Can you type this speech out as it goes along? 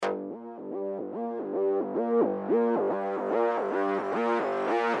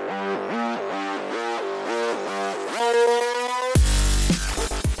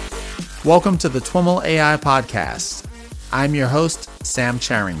Welcome to the TWIML AI Podcast. I'm your host, Sam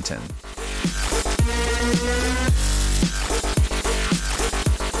Charrington.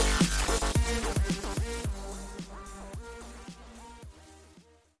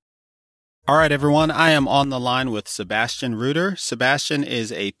 All right, everyone. I am on the line with Sebastian Reuter. Sebastian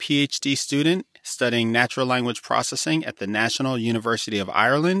is a PhD student studying natural language processing at the National University of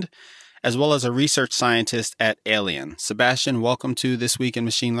Ireland, as well as a research scientist at Alien. Sebastian, welcome to This Week in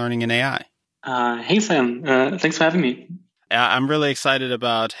Machine Learning and AI. Hey, Sam. Thanks for having me. I'm really excited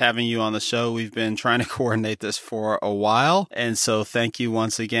about having you on the show. We've been trying to coordinate this for a while, and so thank you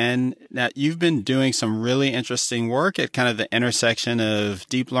once again. Now, you've been doing some really interesting work at kind of the intersection of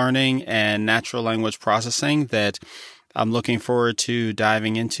deep learning and natural language processing that I'm looking forward to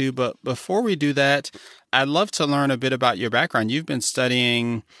diving into. But before we do that, I'd love to learn a bit about your background. You've been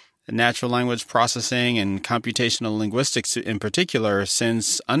studying natural language processing and computational linguistics in particular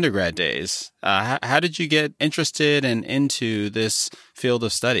since undergrad days. How did you get interested and into this field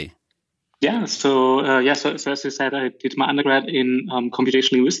of study? So as you said, I did my undergrad in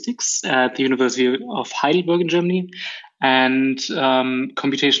computational linguistics at the University of Heidelberg in Germany. And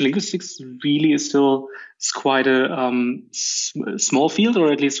computational linguistics really is still quite a small field,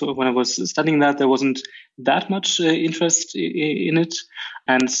 or at least when I was studying that, there wasn't that much interest in it.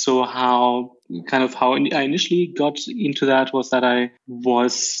 And so how I initially got into that was that I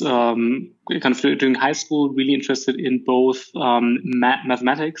was during high school really interested in both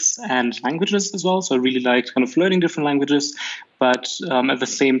mathematics and languages as well. So I really liked kind of learning different languages, but at the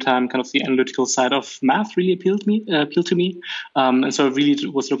same time, kind of the analytical side of math really appealed to me. And so I really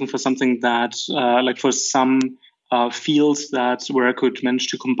was looking for something that, for some fields where I could manage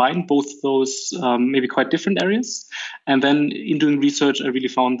to combine both those maybe quite different areas. And then in doing research, I really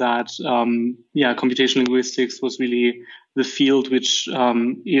found that computational linguistics was really the field which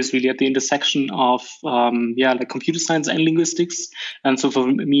is really at the intersection of computer science and linguistics. And so for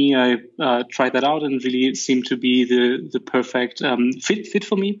me, I tried that out and really seemed to be the perfect fit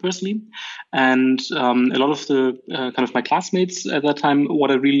for me personally. And a lot of the my classmates at that time,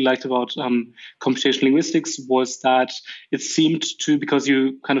 what I really liked about computational linguistics was that it seemed to, because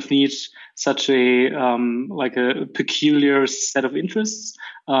you kind of need such a peculiar set of interests.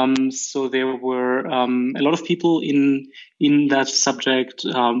 So there were a lot of people in that subject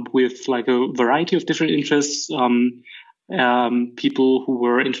with like a variety of different interests. People who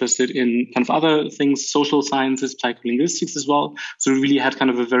were interested in kind of other things, social sciences, psycholinguistics as well. So we really had kind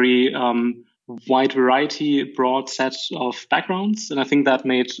of a very wide variety, broad set of backgrounds. And I think that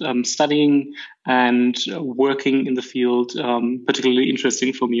made studying and working in the field particularly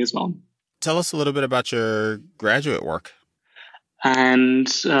interesting for me as well. Tell us a little bit about your graduate work. And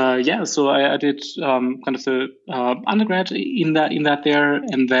so I did kind of the undergrad in that there,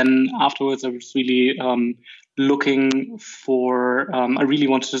 and then afterwards I was really looking for. I really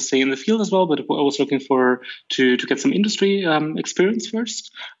wanted to stay in the field as well, but I was looking to get some industry experience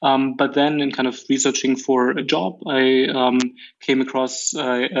first. But then in kind of researching for a job, I came across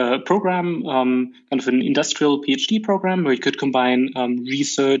a program, kind of an industrial PhD program, where you could combine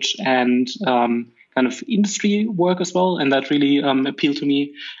research and kind of industry work as well, and that really appealed to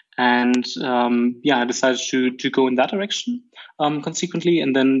me. And I decided to go in that direction consequently.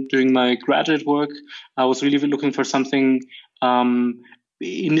 And then doing my graduate work, I was really looking for something.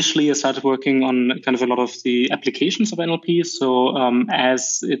 Initially, I started working on kind of a lot of the applications of NLP. So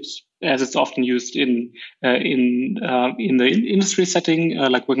as it's often used in the industry setting,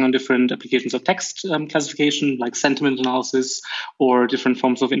 like working on different applications of text classification, like sentiment analysis, or different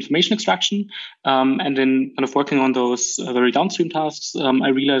forms of information extraction. And then kind of working on those very downstream tasks, I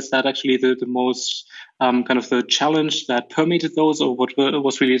realized that actually the most kind of the challenge that permeated those, or what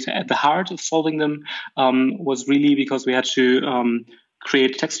was really at the heart of solving them, was really because we had to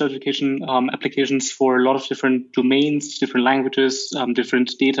create text classification applications for a lot of different domains, different languages,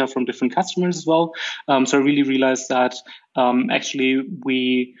 different data from different customers as well. So I really realized that actually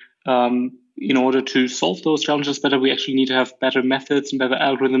we, in order to solve those challenges better, we actually need to have better methods and better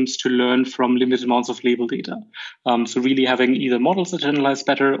algorithms to learn from limited amounts of label data. So really having either models that generalize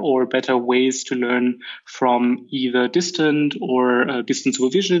better, or better ways to learn from either distant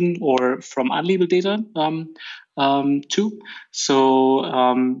supervision, or from unlabeled data. Too. So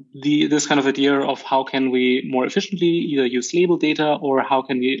this kind of idea of how can we more efficiently either use label data, or how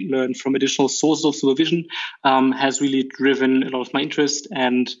can we learn from additional sources of supervision has really driven a lot of my interest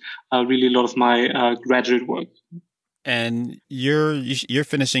and really a lot of my graduate work. And you're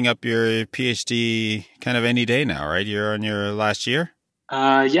finishing up your PhD kind of any day now, right? You're on your last year?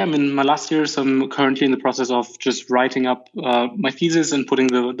 Yeah, I mean, my last year, so I'm currently in the process of just writing up my thesis and putting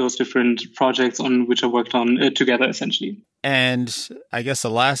those different projects on which I worked on together, essentially. And I guess the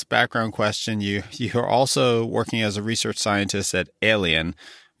last background question, you're also working as a research scientist at Alien,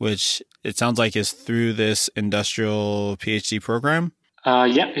 which it sounds like is through this industrial PhD program.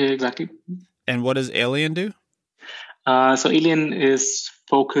 Yeah, exactly. And what does Alien do? So Alien is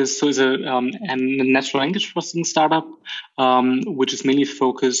focused, so is a natural language processing startup, which is mainly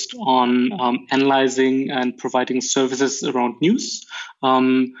focused on analyzing and providing services around news.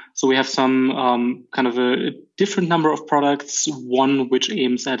 So we have some kind of a different number of products, one which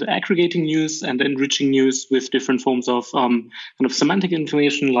aims at aggregating news and enriching news with different forms of kind of semantic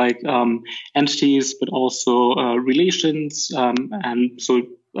information like entities, but also relations,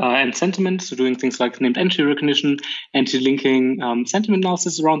 and sentiment, so doing things like named entity recognition, anti-linking, sentiment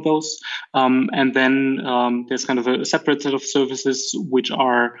analysis around those, and then there's kind of a separate set of services which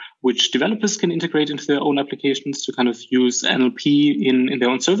developers can integrate into their own applications to kind of use NLP in their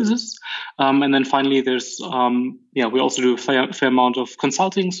own services, and then finally there's we also do a fair amount of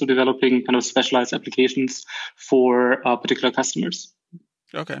consulting, so developing kind of specialized applications for particular customers.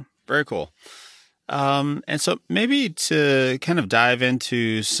 Okay, very cool. And so maybe to kind of dive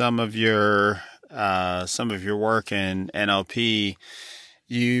into some of your work in NLP,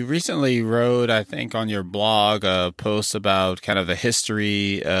 you recently wrote, I think, on your blog a post about kind of the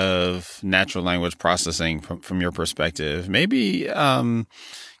history of natural language processing from your perspective. Maybe kind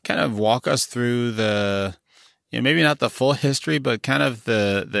of walk us through maybe not the full history, but kind of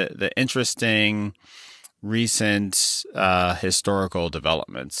the interesting recent historical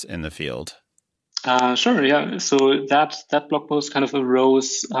developments in the field. Sure, yeah. So that blog post kind of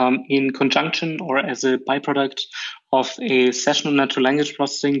arose in conjunction or as a byproduct of a session on natural language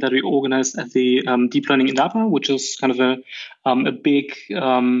processing that we organized at the Deep Learning Indaba, which is kind of a big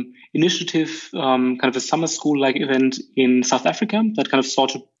initiative, kind of a summer school-like event in South Africa that kind of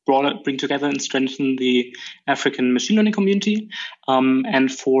sought to bring together and strengthen the African machine learning community.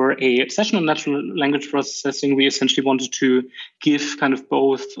 And for a session on natural language processing, we essentially wanted to give kind of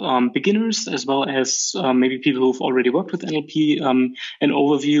both beginners as well as maybe people who've already worked with NLP an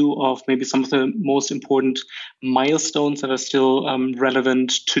overview of maybe some of the most important milestones that are still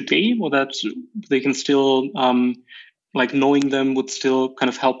relevant today, or that they can still like knowing them would still kind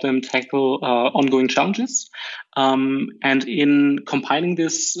of help them tackle ongoing challenges. And in compiling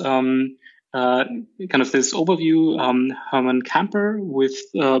this kind of this overview, Herman Camper,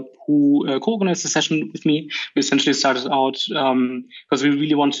 who co-organized the session with me, we essentially started out because we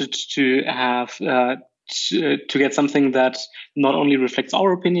really wanted to have to get something that not only reflects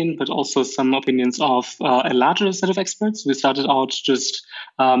our opinion, but also some opinions of a larger set of experts. We started out just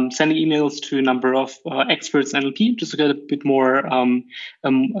sending emails to a number of experts in NLP just to get a bit more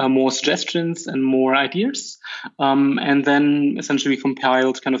suggestions and more ideas. And then essentially we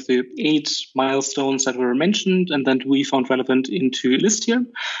compiled kind of the 8 milestones that were mentioned and then we found relevant into a list here.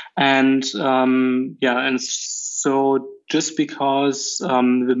 And so just because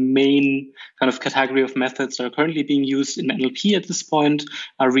the main kind of category of methods that are currently being used in NLP at this point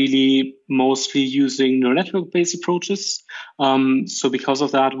are really mostly using neural network-based approaches. So because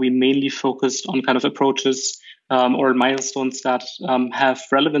of that, we mainly focused on kind of approaches or milestones that have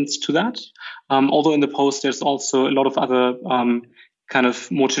relevance to that. Although in the post, there's also a lot of other kind of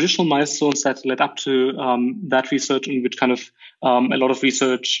more traditional milestones that led up to that research, in which kind of a lot of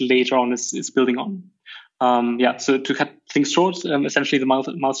research later on is building on. So to cut things short, essentially the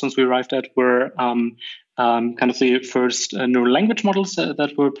milestones we arrived at were kind of the first neural language models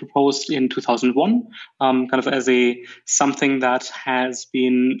that were proposed in 2001, kind of as something that has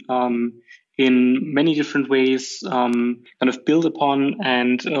been in many different ways kind of built upon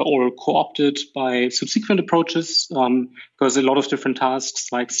and or co-opted by subsequent approaches, because a lot of different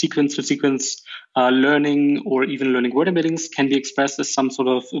tasks like sequence to sequence learning or even learning word embeddings can be expressed as some sort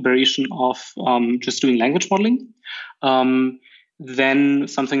of variation of just doing language modeling. Then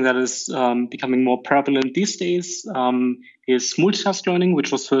something that is becoming more prevalent these days is multitask learning,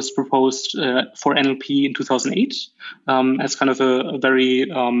 which was first proposed for NLP in 2008 as kind of a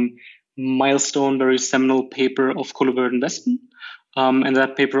very milestone, very seminal paper of Collevert and Weston. And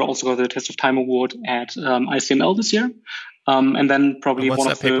that paper also got the Test of Time Award at ICML this year. And then probably what's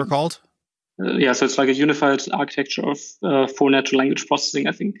that paper called? So it's like a unified architecture of for natural language processing,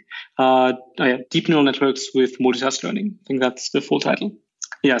 I think. Deep neural networks with multitask learning. I think that's the full title.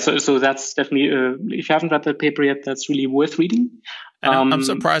 Yeah, so that's definitely, if you haven't read that paper yet, that's really worth reading. And I'm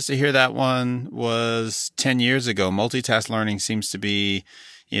surprised to hear that one was 10 years ago. Multitask learning seems to be,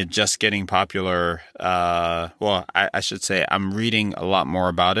 just getting popular. Well, I should say I'm reading a lot more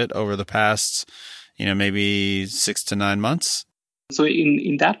about it over the past, maybe 6 to 9 months. So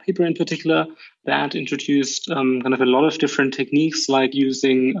in that paper in particular, that introduced kind of a lot of different techniques, like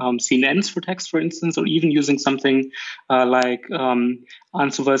using CNNs for text, for instance, or even using something like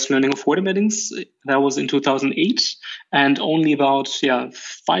unsupervised learning of word embeddings. That was in 2008. And only about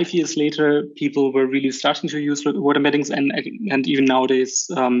 5 years later, people were really starting to use word embeddings. And even nowadays,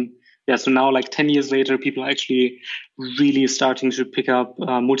 so now, like 10 years later, people are actually really starting to pick up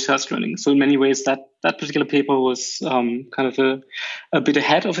multitask learning. So in many ways, that particular paper was kind of a bit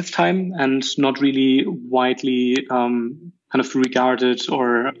ahead of its time and not really widely kind of regarded,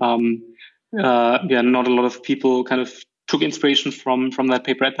 or not a lot of people kind of took inspiration from that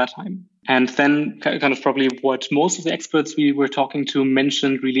paper at that time. And then kind of probably what most of the experts we were talking to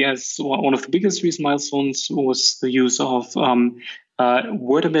mentioned really as one of the biggest recent milestones was the use of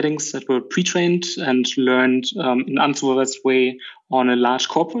word embeddings that were pre-trained and learned in an unsupervised way on a large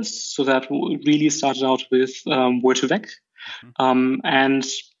corpus. So that really started out with Word2Vec, and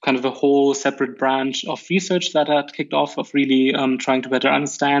kind of a whole separate branch of research that had kicked off of really trying to better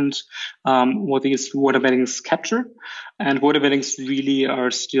understand what these word embeddings capture. And word embeddings really are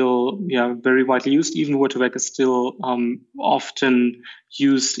still very widely used. Even Word2Vec is still often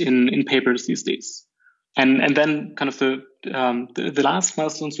used in papers these days. And then kind of the last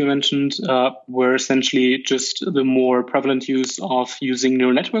milestones we mentioned were essentially just the more prevalent use of using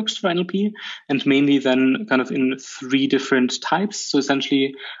neural networks for NLP, and mainly then kind of in 3 different types. So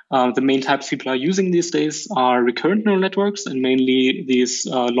essentially, the main types people are using these days are recurrent neural networks, and mainly these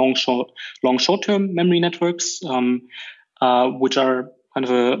long short-term memory networks, which are kind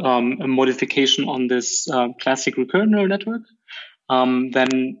of a modification on this classic recurrent neural network.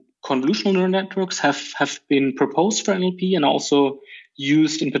 Then convolutional neural networks have been proposed for NLP and also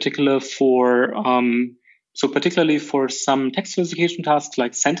used in particular for, particularly for some text classification tasks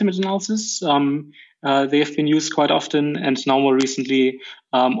like sentiment analysis. They have been used quite often, and now more recently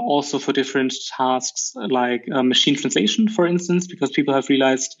also for different tasks like machine translation, for instance, because people have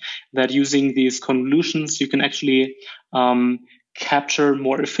realized that using these convolutions, you can actually capture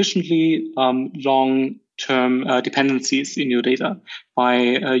more efficiently long-term dependencies in your data by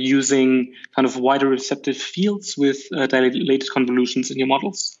using kind of wider receptive fields with dilated convolutions in your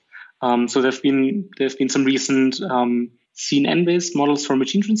models. So there have been some recent CNN-based models for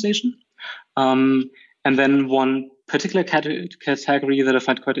machine translation. And then one particular category that I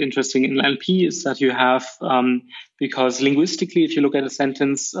find quite interesting in NLP is that you have, because linguistically, if you look at a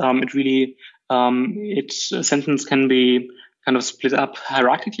sentence, a sentence can be kind of split up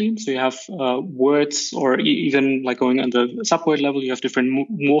hierarchically. So you have words, or even like going on the subword level, you have different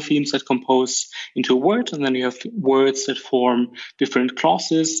morphemes that compose into a word, and then you have words that form different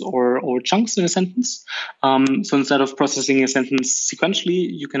clauses or chunks in a sentence. So instead of processing a sentence sequentially,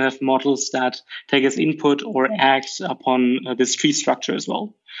 you can have models that take as input or act upon this tree structure as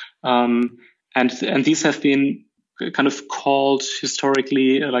well. And these have been kind of called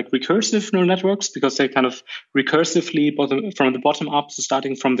historically like recursive neural networks, because they kind of recursively from the bottom up, so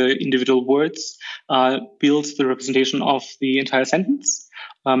starting from the individual words, build the representation of the entire sentence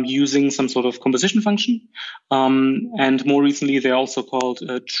using some sort of composition function. And more recently, they're also called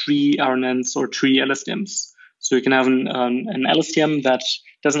tree RNNs or tree LSTMs. So you can have an LSTM that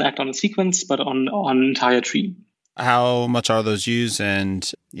doesn't act on a sequence, but on an entire tree. How much are those used,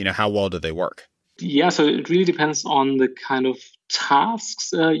 and how well do they work? Yeah, so it really depends on the kind of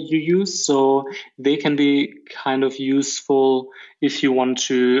tasks you use. So they can be kind of useful if you want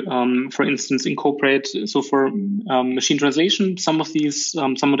to, for instance, incorporate. So for machine translation, some of these,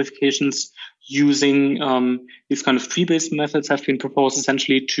 some modifications using these kind of tree-based methods have been proposed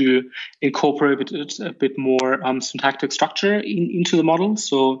essentially to incorporate a bit more syntactic structure into the model.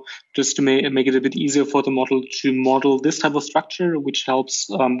 So just to make it a bit easier for the model to model this type of structure, which helps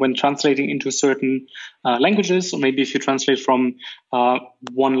when translating into certain languages, or maybe if you translate from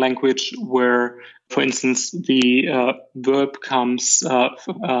one language where, for instance, the verb comes, so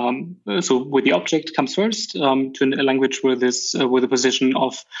where the object comes first, to a language where the position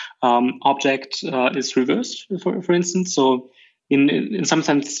of object is reversed, for instance. So in some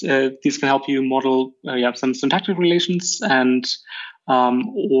sense, these can help you model some syntactic relations. And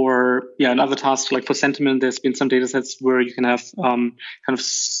in other tasks like for sentiment, there's been some data sets where you can have kind of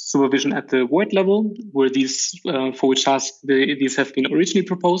supervision at the word level, where these for which tasks these have been originally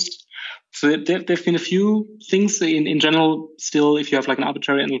proposed. So there've been a few things in general. Still, if you have like an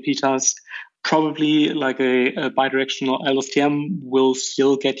arbitrary NLP task, probably like a bidirectional LSTM will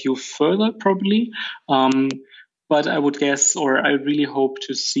still get you further, probably. but I would guess, or I really hope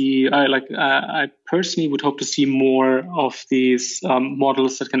to see, I personally would hope to see more of these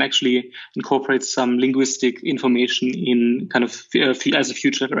models that can actually incorporate some linguistic information in kind of as a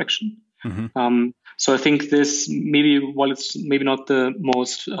future direction. Mm-hmm. So I think this maybe, while it's maybe not the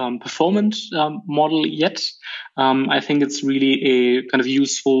most performant model yet, I think it's really a kind of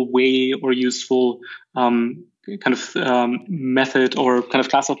useful way or useful kind of method or kind of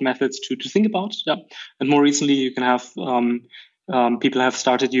class of methods to think about. Yeah. And more recently, you can have people have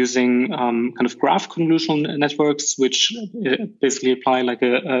started using kind of graph convolutional networks, which basically apply like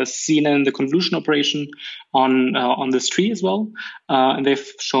a CNN, the convolution operation, on this tree as well. And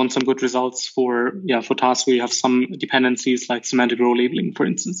they've shown some good results for tasks where you have some dependencies like semantic row labeling, for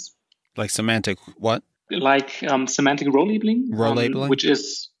instance. Like semantic what? Like semantic row labeling. Row labeling? Which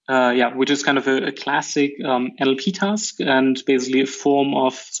is kind of a classic NLP task, and basically a form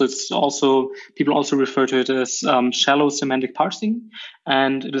of, so it's also, people also refer to it as shallow semantic parsing.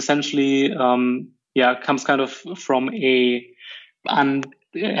 And it essentially, comes kind of from it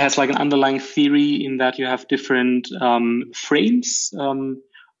has like an underlying theory in that you have different frames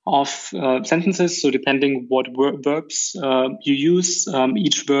of sentences. So depending what verbs you use,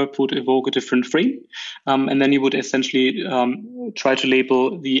 each verb would evoke a different frame. And then you would essentially try to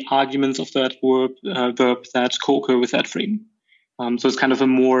label the arguments of that verb that co-occur with that frame. So it's kind of a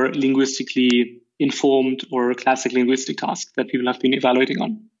more linguistically informed or classic linguistic task that people have been evaluating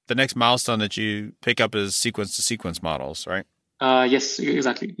on. The next milestone that you pick up is sequence-to-sequence models, right? Yes,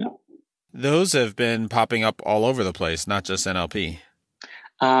 exactly. Yeah. Those have been popping up all over the place, not just NLP.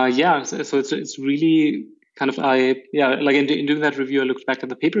 So it's really kind of, like in doing that review, I looked back at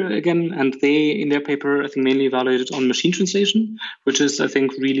the paper again, and they, in their paper, I think mainly evaluated on machine translation, which is, I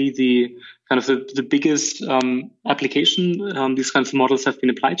think, really the kind of the biggest application these kinds of models have been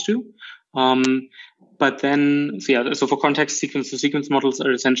applied to. But then, so for context, sequence-to-sequence models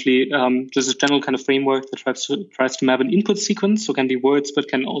are essentially just a general kind of framework that tries to map an input sequence, so can be words, but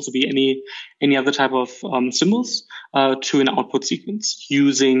can also be any other type of symbols, to an output sequence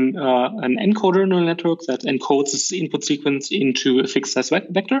using an encoder neural network that encodes this input sequence into a fixed size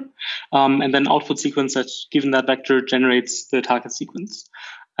vector, and then output sequence that, given that vector, generates the target sequence.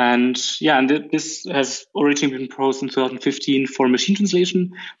 And this has originally been proposed in 2015 for machine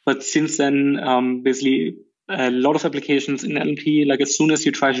translation, but since then, basically a lot of applications in NLP, like as soon as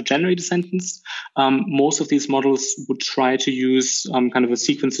you try to generate a sentence, most of these models would try to use kind of a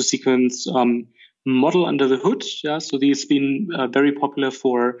sequence-to-sequence model under the hood. Yeah, so these have been very popular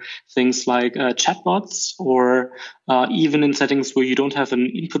for things like chatbots, or even in settings where you don't have an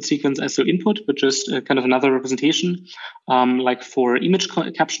input sequence as your input, but just kind of another representation. Like for image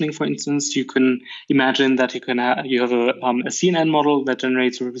captioning, for instance, you can imagine that you have a CNN model that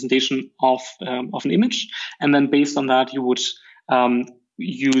generates a representation of an image, and then based on that, you would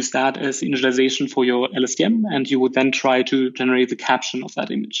use that as initialization for your LSTM, and you would then try to generate the caption of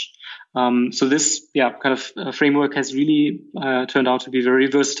that image. So this kind of framework has really turned out to be very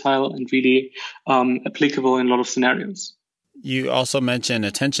versatile and really applicable in a lot of scenarios. You also mentioned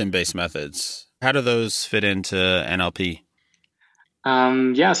attention-based methods. How do those fit into NLP?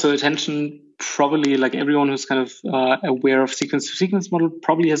 So attention, probably like everyone who's kind of aware of sequence-to-sequence model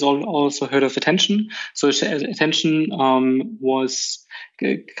probably has also heard of attention. So attention was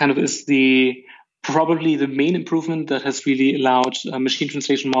kind of is probably the main improvement that has really allowed machine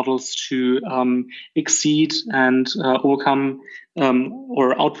translation models to exceed and overcome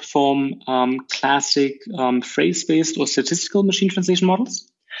or outperform classic phrase-based or statistical machine translation models.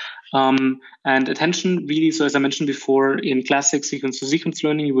 And attention really, so as I mentioned before, in classic sequence-to-sequence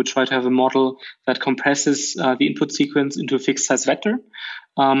learning, you would try to have a model that compresses the input sequence into a fixed size vector.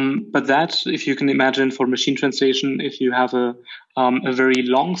 But that, if you can imagine for machine translation, if you have a very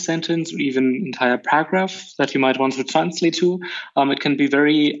long sentence or even entire paragraph that you might want to translate to, it can be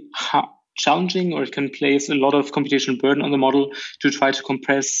very challenging, or it can place a lot of computational burden on the model to try to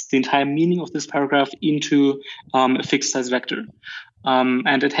compress the entire meaning of this paragraph into a fixed size vector.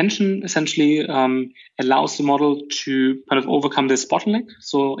 And attention essentially allows the model to kind of overcome this bottleneck.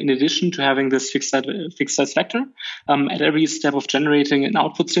 So in addition to having this fixed size vector, at every step of generating an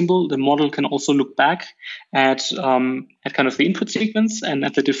output symbol, the model can also look back at kind of the input sequence and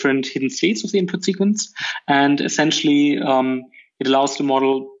at the different hidden states of the input sequence. And essentially, it allows the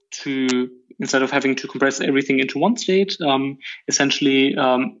model to, instead of having to compress everything into one state, essentially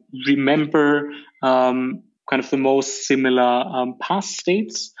remember kind of the most similar past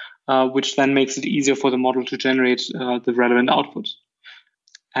states, which then makes it easier for the model to generate the relevant output.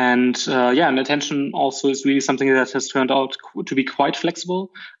 And attention also is really something that has turned out to be quite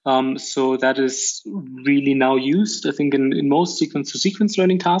flexible. So that is really now used, I think, in most sequence-to-sequence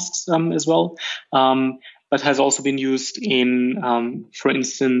learning tasks as well, but has also been used in, for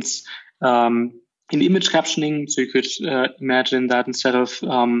instance, in image captioning. So you could imagine that instead of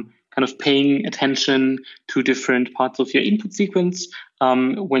kind of paying attention to different parts of your input sequence,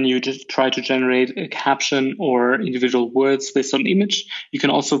 when you just try to generate a caption or individual words based on image, you can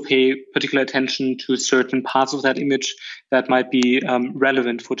also pay particular attention to certain parts of that image that might be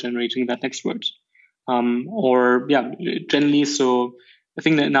relevant for generating that next word. Generally, so I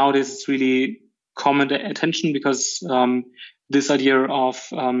think that nowadays it's really common attention because this idea of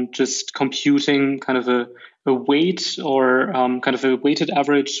just computing kind of a weight or kind of a weighted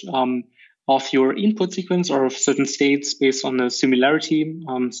average of your input sequence or of certain states based on the similarity,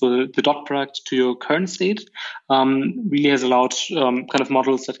 so the dot product to your current state, really has allowed kind of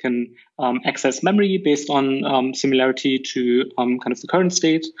models that can access memory based on similarity to kind of the current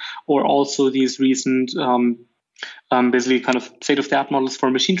state, or also these recent basically kind of state-of-the-art models for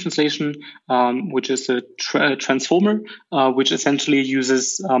machine translation, which is a transformer, which essentially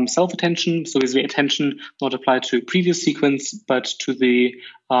uses self-attention. So basically attention not applied to a previous sequence, but to the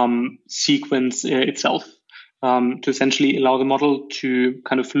sequence itself, to essentially allow the model to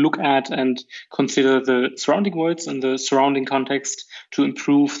kind of look at and consider the surrounding words and the surrounding context to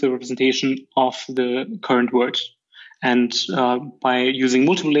improve the representation of the current word. And by using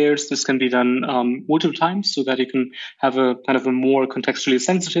multiple layers, this can be done multiple times so that you can have a kind of a more contextually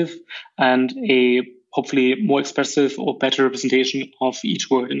sensitive and a hopefully more expressive or better representation of each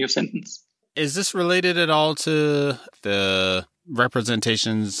word in your sentence. Is this related at all to the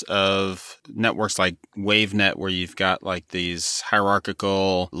representations of networks like WaveNet, where you've got like these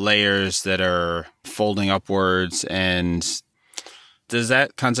hierarchical layers that are folding upwards? And does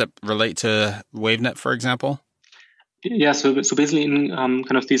that concept relate to WaveNet, for example? Yeah, so basically in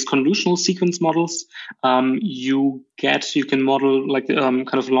kind of these convolutional sequence models, you can model like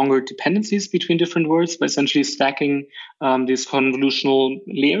kind of longer dependencies between different words by essentially stacking these convolutional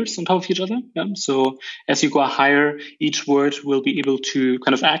layers on top of each other. Yeah? So as you go higher, each word will be able to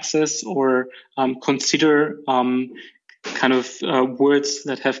kind of access or consider kind of words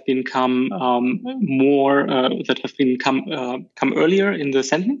that have been come earlier in the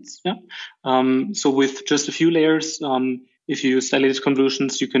sentence. Yeah. So with just a few layers, if you use dilated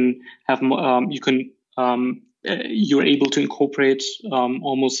convolutions, you can have you're able to incorporate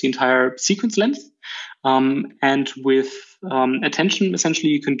almost the entire sequence length. And with attention, essentially,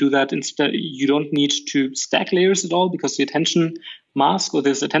 you can do that instead. You don't need to stack layers at all because the attention mask or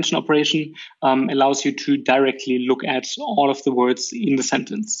this attention operation allows you to directly look at all of the words in the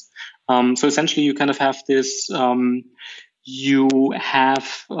sentence. So essentially, you kind of have this. You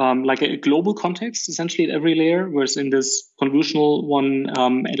have like a global context essentially at every layer, whereas in this convolutional one,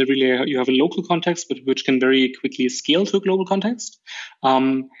 at every layer you have a local context, but which can very quickly scale to a global context.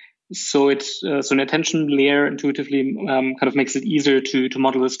 So an attention layer intuitively kind of makes it easier to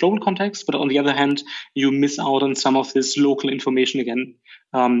model this global context, but on the other hand, you miss out on some of this local information again,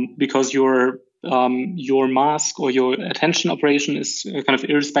 because your mask or your attention operation is kind of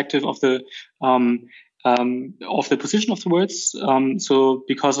irrespective of the position of the words. So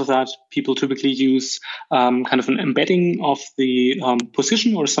because of that, people typically use kind of an embedding of the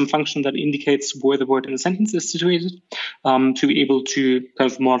position or some function that indicates where the word in the sentence is situated to be able to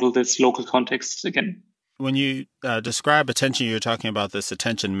kind of model this local context again. When you describe attention, you're talking about this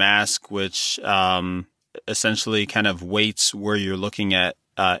attention mask, which essentially kind of weights where you're looking at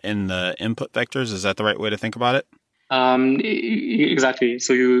in the input vectors. Is that the right way to think about it? Exactly.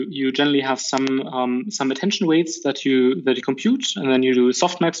 So you generally have some attention weights that you compute, and then you do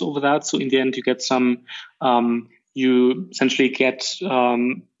softmax over that. So in the end, you get you essentially get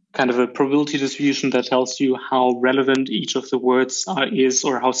kind of a probability distribution that tells you how relevant each of the words is,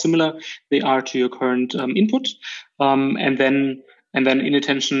 or how similar they are to your current input, and then in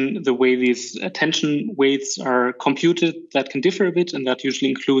attention, the way these attention weights are computed, that can differ a bit, and that usually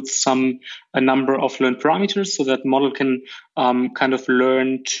includes a number of learned parameters, so that model can kind of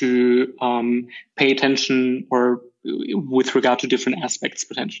learn to pay attention or with regard to different aspects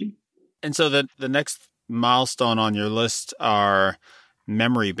potentially. And so the next milestone on your list are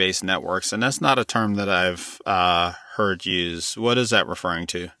memory-based networks, and that's not a term that I've heard used. What is that referring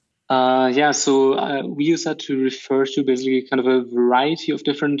to? So we use that to refer to basically kind of a variety of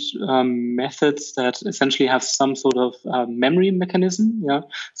different methods that essentially have some sort of memory mechanism. Yeah.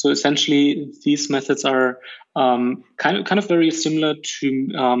 So essentially, these methods are kind of very similar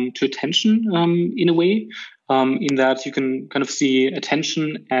to attention in a way. in that you can kind of see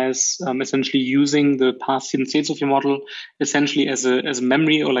attention as essentially using the past hidden states of your model essentially as a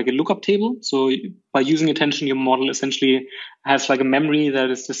memory or like a lookup table. So by using attention, your model essentially has like a memory that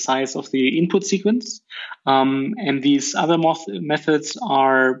is the size of the input sequence. And these other methods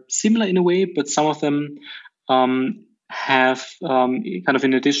are similar in a way, but some of them have kind of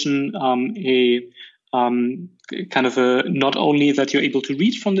in addition a kind of a not only that you're able to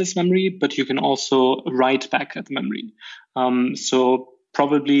read from this memory, but you can also write back at the memory. So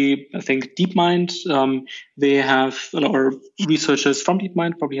probably, I think DeepMind, they have, or researchers from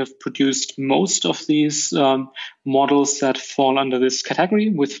DeepMind probably have produced most of these models that fall under this category,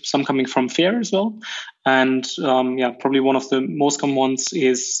 with some coming from FAIR as well. And probably one of the most common ones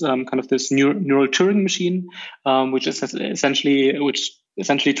is kind of this neural Turing machine, which essentially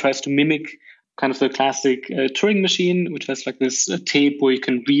tries to mimic kind of the classic Turing machine, which has like this tape where you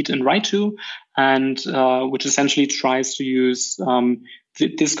can read and write to, and which essentially tries to use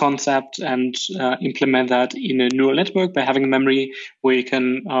this concept and implement that in a neural network by having a memory where you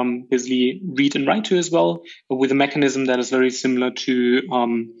can basically read and write to as well, with a mechanism that is very similar to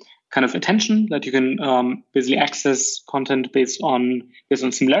kind of attention, that you can basically access content based on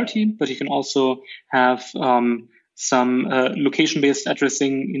similarity, but you can also have some location-based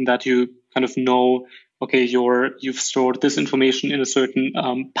addressing, in that you kind of know, okay, you've stored this information in a certain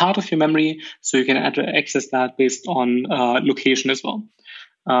part of your memory, so you can access that based on location as well.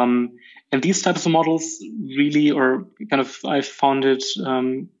 And these types of models really, or kind of, I've found it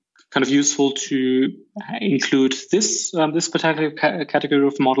kind of useful to include this particular category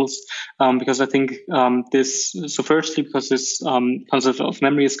of models, because I think so firstly, because this concept of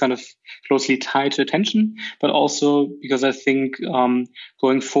memory is kind of closely tied to attention, but also because I think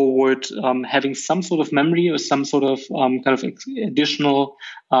going forward, having some sort of memory or some sort of kind of additional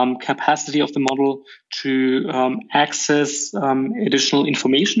capacity of the model to access additional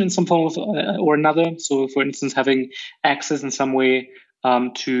information in some form or another. So, for instance, having access in some way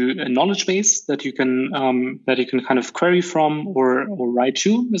to a knowledge base that you can kind of query from or write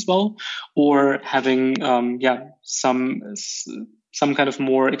to as well, or having some kind of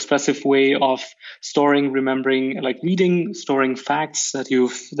more expressive way of storing, remembering, like storing facts that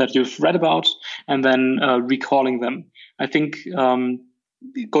you've read about, and then recalling them. I think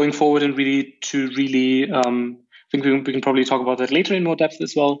going forward and really, I think we can probably talk about that later in more depth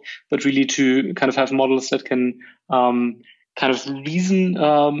as well, but really to kind of have models that can kind of reason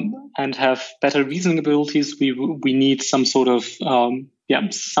and have better reasoning abilities, we need some sort of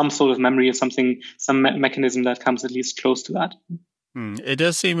memory or some mechanism that comes at least close to that. It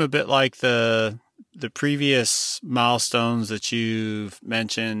does seem a bit like the previous milestones that you've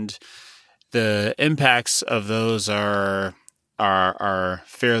mentioned. The impacts of those are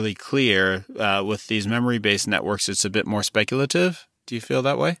fairly clear. With these memory-based networks, it's a bit more speculative. Do you feel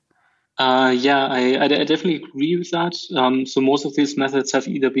that way? I definitely agree with that. So most of these methods have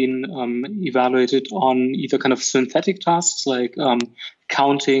either been evaluated on either kind of synthetic tasks like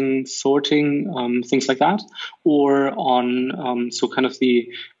counting, sorting, things like that, or on so kind of the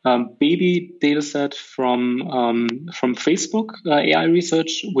baby data set from Facebook AI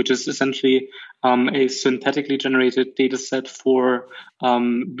research, which is essentially a synthetically generated data set for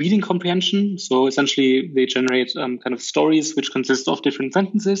reading comprehension. So essentially, they generate kind of stories which consist of different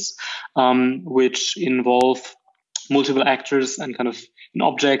sentences, which involve multiple actors and kind of an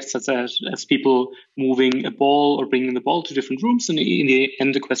object, such as people moving a ball or bringing the ball to different rooms. And in the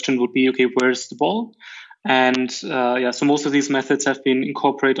end, the question would be, okay, where's the ball? And so most of these methods have been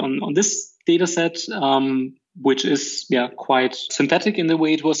incorporated on this data set, which is quite synthetic in the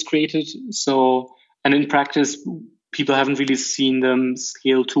way it was created. So, and in practice, people haven't really seen them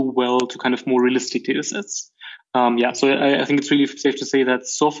scale too well to kind of more realistic data sets. So I think it's really safe to say that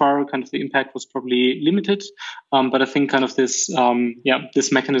so far, kind of the impact was probably limited. But I think kind of this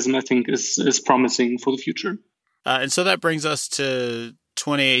mechanism, I think, is promising for the future. And so that brings us to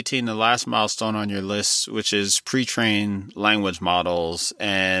 2018, the last milestone on your list, which is pre-trained language models,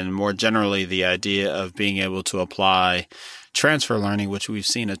 and more generally, the idea of being able to apply transfer learning, which we've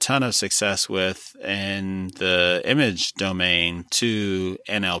seen a ton of success with in the image domain, to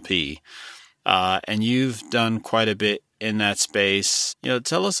NLP. And you've done quite a bit in that space.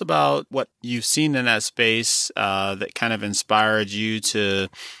 Tell us about what you've seen in that space that kind of inspired you to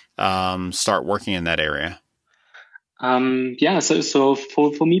start working in that area. So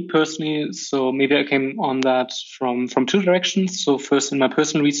for me personally, so maybe I came on that from two directions. So first, in my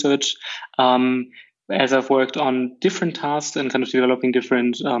personal research, as I've worked on different tasks and kind of developing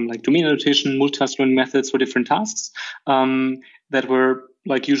different like domain annotation, multitask learning methods for different tasks, that were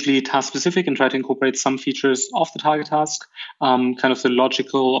like usually task specific and try to incorporate some features of the target task. Kind of the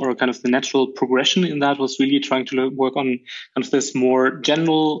logical or kind of the natural progression in that was really trying to work on kind of this more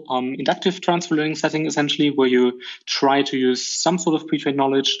general inductive transfer learning setting, essentially, where you try to use some sort of pre-trained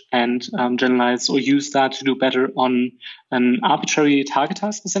knowledge and generalize or use that to do better on an arbitrary target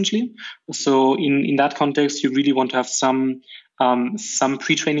task, essentially. So in that context, you really want to have some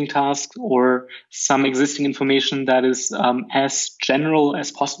pre-training task or some existing information that is as general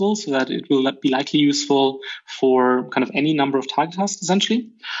as possible, so that it will be likely useful for kind of any number of target tasks, essentially.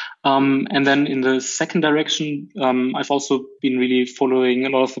 And then in the second direction, I've also been really following a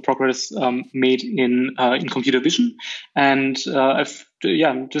lot of the progress made in computer vision, and I've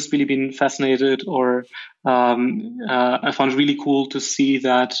just really been fascinated, or I found it really cool to see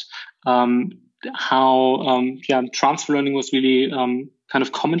that how transfer learning was really kind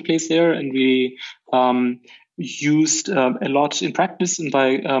of commonplace there and really used a lot in practice and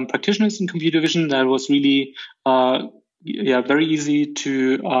by practitioners in computer vision. That was really very easy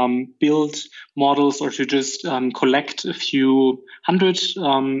to build models or to just collect a few hundred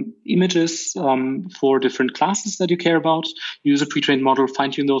images for different classes that you care about, use a pre-trained model,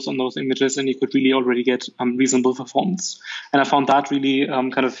 fine-tune those on those images, and you could really already get reasonable performance. And I found that really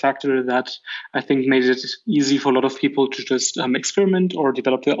kind of a factor that I think made it easy for a lot of people to just experiment or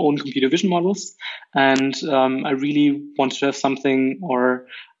develop their own computer vision models. And I really wanted to have something, or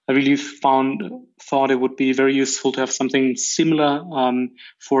I really thought it would be very useful to have something similar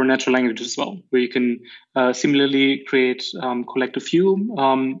for natural language as well, where you can similarly collect a few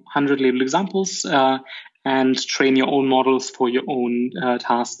hundred labeled examples and train your own models for your own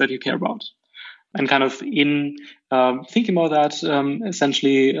tasks that you care about. And kind of in thinking about that,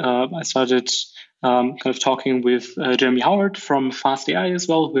 essentially, I started kind of talking with Jeremy Howard from FastAI as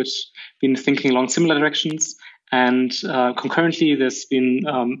well, who's been thinking along similar directions. And concurrently, there's been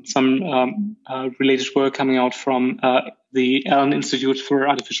some related work coming out from the Allen Institute for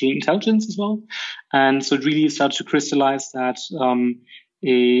Artificial Intelligence as well. And so it really started to crystallize that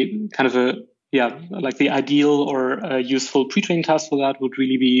like the ideal or useful pre-training task for that would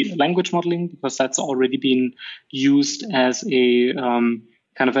really be language modeling, because that's already been used as a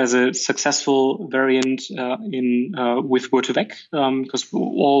kind of as a successful variant with Word2Vec, because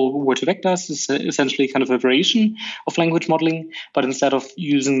all Word2Vec does is essentially kind of a variation of language modeling. But instead of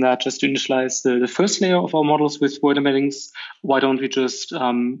using that just to initialize the first layer of our models with word embeddings, why don't we just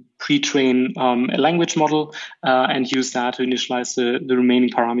pre-train a language model and use that to initialize the remaining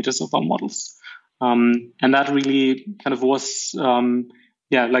parameters of our models? And that really kind of was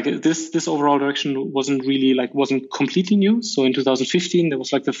this overall direction wasn't completely new. So in 2015, there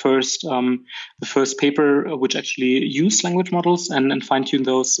was like the first paper which actually used language models and fine-tuned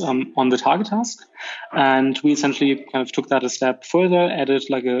those on the target task. And we essentially kind of took that a step further, added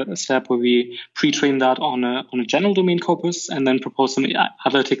like a step where we pre-trained that on a general domain corpus, and then proposed some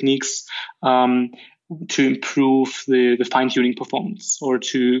other techniques to improve the fine-tuning performance, or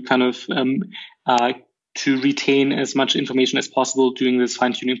to kind of to retain as much information as possible during this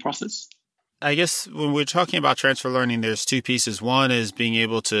fine-tuning process. I guess when we're talking about transfer learning, there's two pieces. One is being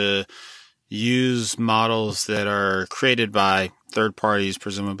able to use models that are created by third parties,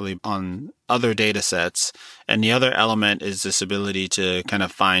 presumably on other data sets. And the other element is this ability to kind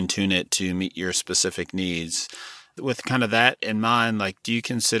of fine-tune it to meet your specific needs. With kind of that in mind, like, do you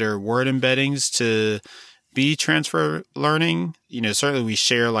consider word embeddings to be transfer learning? You know, certainly we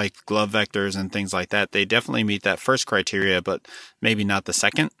share like glove vectors and things like that. They definitely meet that first criteria, but maybe not the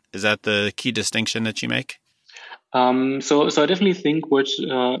second. Is that the key distinction that you make? So I definitely think what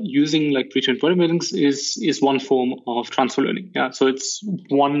using like pre-trained word embeddings is one form of transfer learning. Yeah, so it's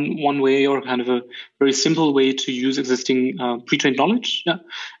one way, or kind of a very simple way to use existing pre-trained knowledge. Yeah,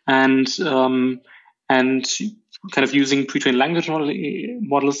 and kind of using pre-trained language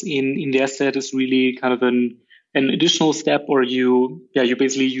models in the asset is really kind of an additional step, or you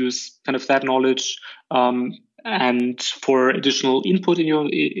basically use kind of that knowledge and for additional input in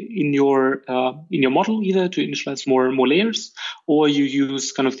your model, either to initialize more layers, or you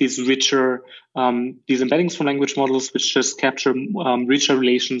use kind of these richer these embeddings from language models, which just capture richer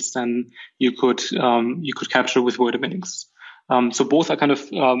relations than you could capture with word embeddings. So both are kind of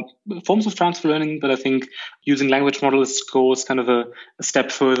forms of transfer learning, but I think using language models goes kind of a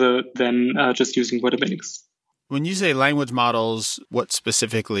step further than just using word embeddings. When you say language models, what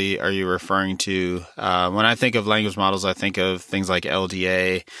specifically are you referring to? When I think of language models, I think of things like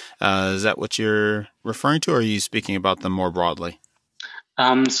LDA. Is that what you're referring to, or are you speaking about them more broadly?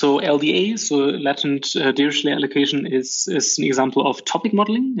 So LDA, so latent Dirichlet allocation, is an example of topic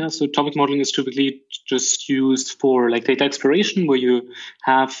modeling. Yeah, so topic modeling is typically just used for like data exploration, where you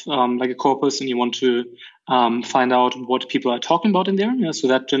have like a corpus and you want to find out what people are talking about in there. Yeah, so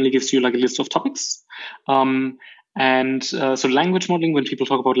that generally gives you like a list of topics. So language modeling, when people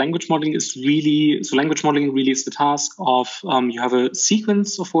talk about language modeling, language modeling really is the task of you have a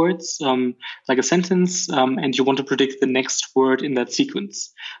sequence of words, like a sentence, and you want to predict the next word in that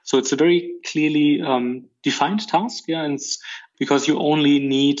sequence. So it's a very clearly defined task, yeah, and it's because you only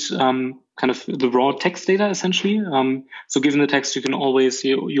need kind of the raw text data essentially. So given the text, you always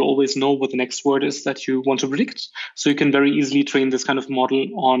know what the next word is that you want to predict. So you can very easily train this kind of model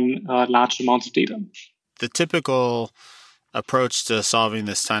on large amounts of data. The typical approach to solving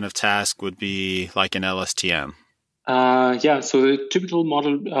this kind of task would be like an LSTM. So the typical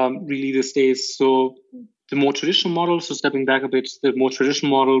model really these days, so the more traditional model, so stepping back a bit, the more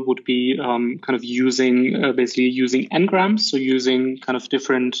traditional model would be kind of basically using n-grams, so using kind of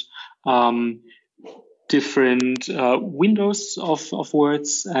different windows of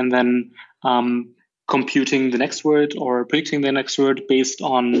words, and then computing the next word or predicting the next word based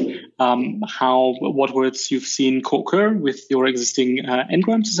on what words you've seen co-occur with your existing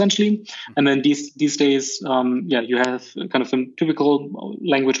n-grams, essentially. And then these days, you have kind of a typical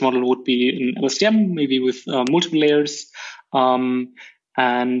language model would be an LSTM, maybe with multiple layers. So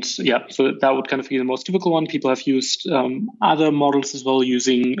that would kind of be the most typical one. People have used other models as well,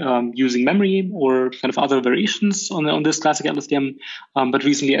 using memory or kind of other variations on this classic LSTM. But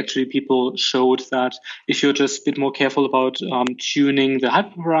recently, actually, people showed that if you're just a bit more careful about tuning the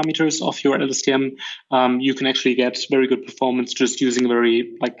hyperparameters of your LSTM, you can actually get very good performance just using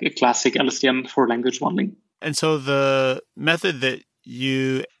a classic LSTM for language modeling. And so the method that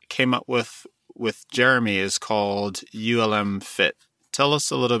you came up with Jeremy is called ULM Fit. Tell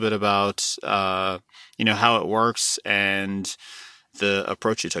us a little bit about, how it works and the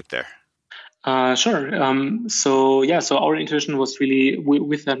approach you took there. Sure. So our intuition was really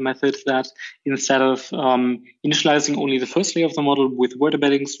with that method that instead of initializing only the first layer of the model with word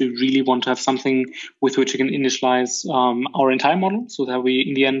embeddings, we really want to have something with which we can initialize our entire model, so that we,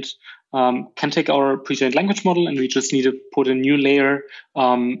 in the end, can take our pre-trained language model and we just need to put a new layer,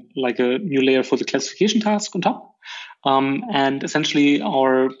 like a new layer for the classification task on top. And essentially,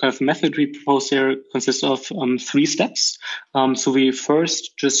 our kind of method we propose here consists of 3 steps. So we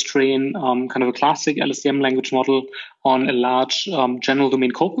first just train kind of a classic LSTM language model on a large general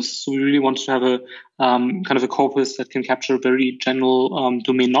domain corpus. So we really want to have a kind of a corpus that can capture very general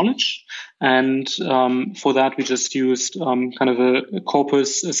domain knowledge. And for that, we just used kind of a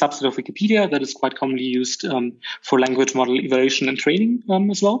corpus, a subset of Wikipedia that is quite commonly used for language model evaluation and training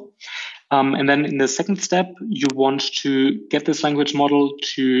as well. And then in the second step, you want to get this language model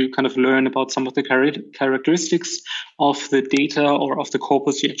to kind of learn about some of the characteristics of the data or of the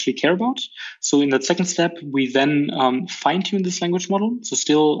corpus you actually care about. So in that second step, we then fine-tune this language model. So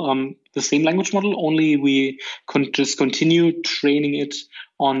still the same language model, only we just continue training it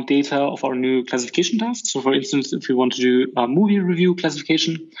on data of our new classification task. So for instance, if we want to do a movie review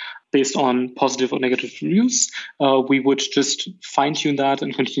classification based on positive or negative reviews, we would just fine-tune that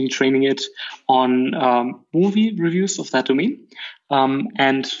and continue training it on movie reviews of that domain.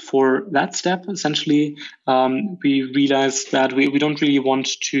 And for that step, essentially, we realized that we don't really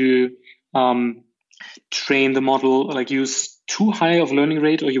want to train the model, like use too high of learning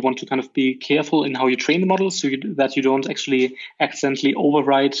rate, or you want to kind of be careful in how you train the model so that you don't actually accidentally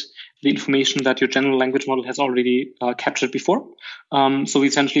overwrite the information that your general language model has already captured before. So we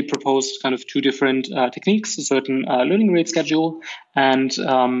essentially proposed kind of 2 different techniques, a certain learning rate schedule and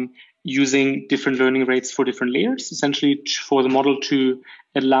using different learning rates for different layers, essentially for the model to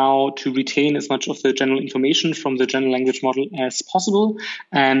allow to retain as much of the general information from the general language model as possible,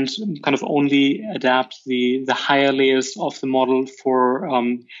 and kind of only adapt the higher layers of the model for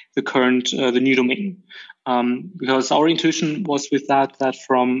the new domain. Because our intuition was with that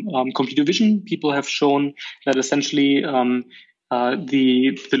from computer vision, people have shown that essentially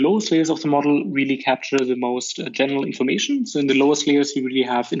the lowest layers of the model really capture the most general information. So in the lowest layers, you really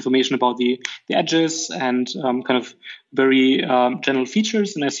have information about the edges and kind of very general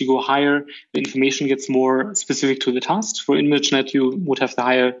features. And as you go higher, the information gets more specific to the task. For ImageNet, you would have the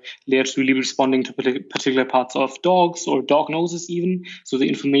higher layers really responding to particular parts of dogs or dog noses even. So the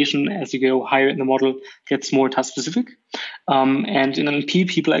information as you go higher in the model gets more task specific. And in NLP,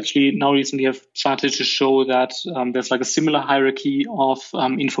 people actually now recently have started to show that there's like a similar hierarchy of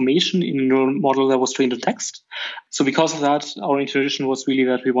information in a neural model that was trained on text. So because of that, our intuition was really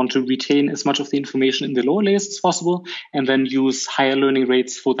that we want to retain as much of the information in the lower layers as possible, and then use higher learning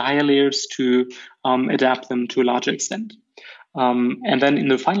rates for the higher layers to adapt them to a larger extent. And then in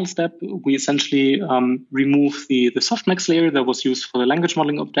the final step, we essentially remove the softmax layer that was used for the language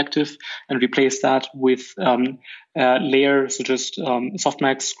modeling objective and replace that with a layer, so just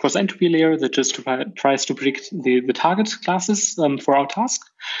softmax cross-entropy layer that just tries to predict the target classes for our task.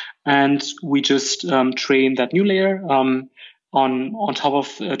 And we just train that new layer on top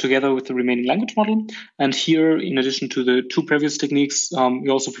of together with the remaining language model. And here, in addition to the two previous techniques, we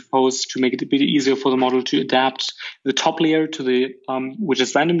also propose to make it a bit easier for the model to adapt the top layer to the which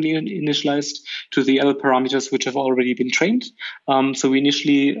is randomly initialized to the other parameters which have already been trained. So we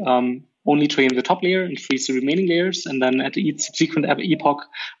initially only train the top layer and freeze the remaining layers, and then at each subsequent epoch,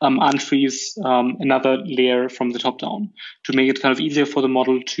 unfreeze another layer from the top down to make it kind of easier for the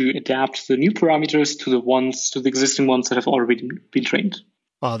model to adapt the new parameters to the existing ones that have already been trained.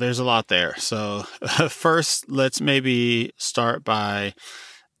 Well, there's a lot there. So first, let's maybe start by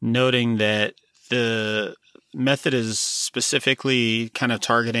noting that the method is specifically kind of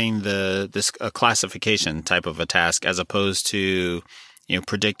targeting this classification type of a task as opposed to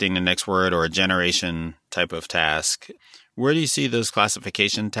predicting the next word or a generation type of task. Where do you see those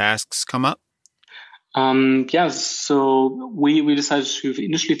classification tasks come up? So we decided to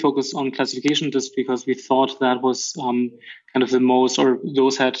initially focus on classification just because we thought that was kind of the most, or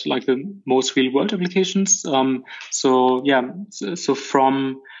those had like the most real world applications. So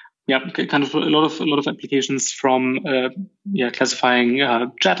from kind of a lot of applications from classifying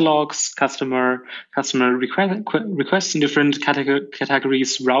chat logs, customer requests in different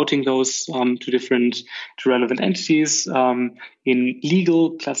categories, routing those to relevant entities, in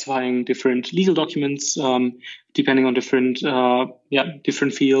legal, classifying different legal documents depending on different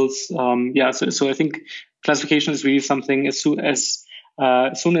fields. So I think classification is really something as soon as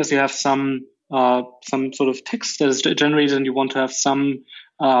you have some sort of text that is generated and you want to have some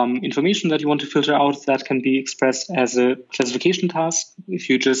information that you want to filter out, that can be expressed as a classification task if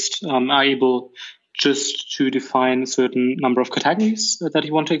you just are able just to define a certain number of categories that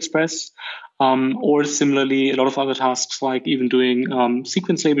you want to express. Or similarly, a lot of other tasks like even doing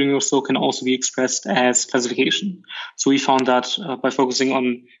sequence labeling or so can also be expressed as classification. So we found that by focusing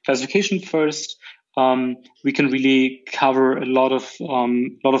on classification first, we can really cover a lot of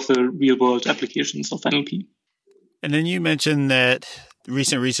the real world applications of NLP. And then you mentioned that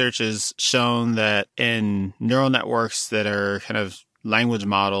recent research has shown that in neural networks that are kind of language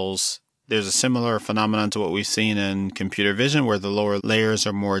models, there's a similar phenomenon to what we've seen in computer vision, where the lower layers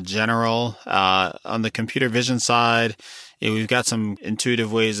are more general. On the computer vision side, we've got some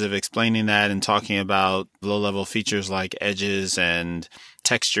intuitive ways of explaining that and talking about low-level features like edges and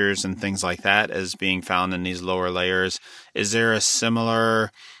textures and things like that as being found in these lower layers. Is there a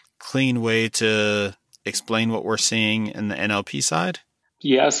similar clean way to explain what we're seeing in the NLP side?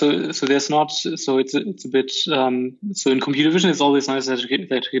 Yeah, so there's not, so it's a bit, so in computer vision, it's always nice that you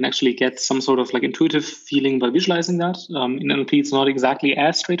can actually get some sort of like intuitive feeling by visualizing that. In NLP, it's not exactly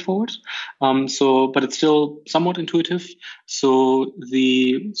as straightforward. But it's still somewhat intuitive. So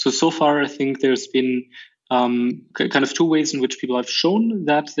far, I think there's been kind of two ways in which people have shown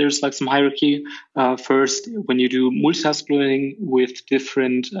that there's like some hierarchy. First, when you do multitask learning with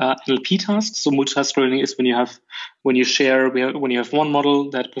different NLP tasks. So multitask learning is when you have one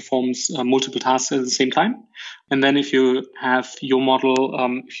model that performs multiple tasks at the same time. And then if you have your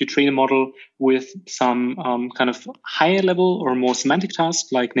model, if you train a model with some kind of higher level or more semantic task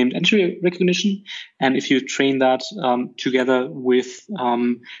like named entity recognition, and if you train that together with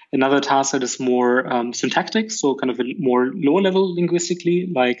another task that is more syntactic, so kind of a more lower level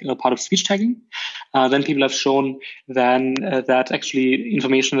linguistically, like a part of speech tagging, then people have shown that actually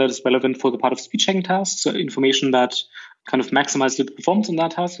information that is relevant for the part of speech tagging task, so information that kind of maximize the performance on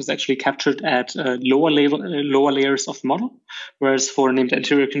that task, was actually captured at lower layers of the model, whereas for named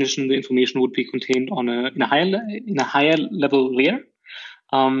entity recognition, the information would be contained in a higher level layer.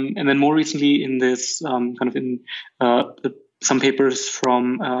 And then more recently, in this some papers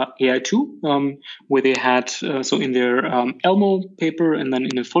from AI2, where they had so in their Elmo paper and then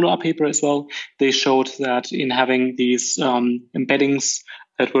in a follow-up paper as well, they showed that in having these embeddings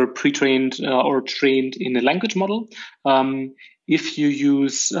that were pre-trained or trained in a language model, if you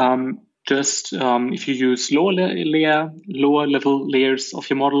use lower level layers of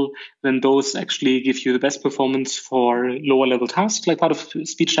your model, then those actually give you the best performance for lower level tasks, like part of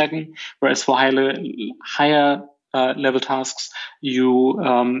speech tagging. Whereas for higher level tasks,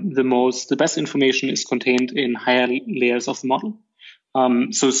 the best information is contained in higher layers of the model.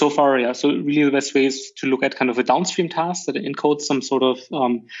 So far, yeah. So really, the best way is to look at kind of a downstream task that encodes some sort of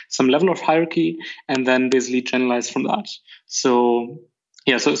some level of hierarchy, and then basically generalize from that. So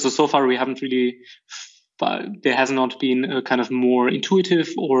yeah. So far we haven't really. There has not been a kind of more intuitive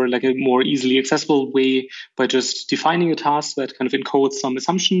or like a more easily accessible way by just defining a task that kind of encodes some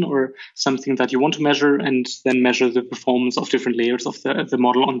assumption or something that you want to measure, and then measure the performance of different layers of the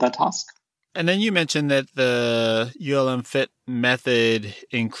model on that task. And then you mentioned that the ULM Fit method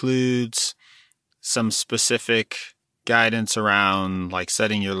includes some specific guidance around like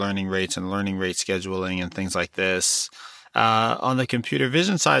setting your learning rates and learning rate scheduling and things like this. On the computer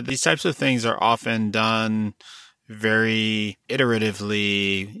vision side, these types of things are often done very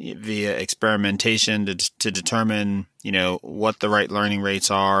iteratively via experimentation to determine, what the right learning rates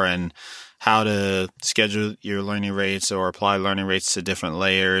are and how to schedule your learning rates or apply learning rates to different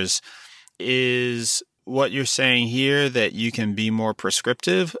layers. Is what you're saying here that you can be more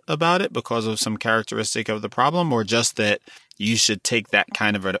prescriptive about it because of some characteristic of the problem, or just that you should take that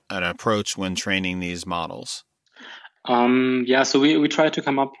kind of an approach when training these models? So we tried to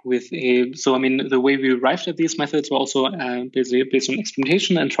come up with the way we arrived at these methods were also basically based on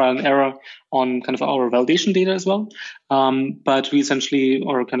experimentation and trial and error on kind of our validation data as well. But we essentially,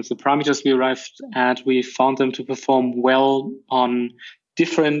 or kind of the parameters we arrived at, we found them to perform well on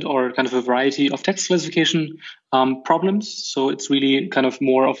different or kind of a variety of text classification problems. So it's really kind of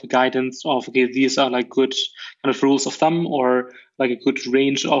more of a guidance of, okay, these are like good kind of rules of thumb or like a good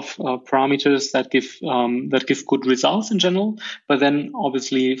range of parameters that give good results in general. But then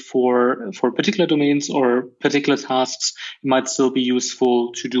obviously for particular domains or particular tasks, it might still be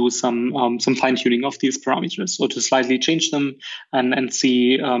useful to do some fine tuning of these parameters, or to slightly change them and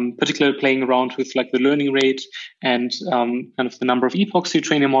see particularly playing around with like the learning rate and kind of the number of epochs you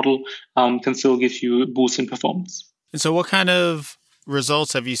train a model can still give you a boost in performance. And so what kind of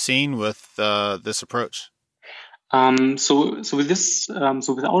results have you seen with this approach? So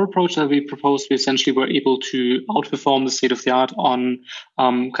with our approach that we proposed, we essentially were able to outperform the state of the art on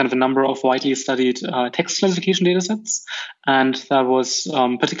kind of a number of widely studied text classification datasets, and that was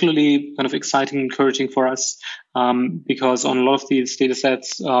particularly kind of exciting and encouraging for us because on a lot of these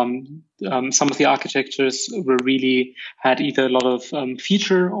datasets, some of the architectures had either a lot of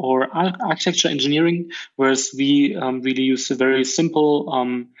feature or architecture engineering, whereas we really used a very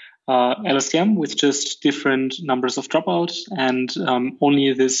simple LSTM with just different numbers of dropouts and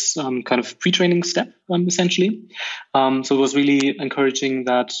only this kind of pre-training step, essentially. So it was really encouraging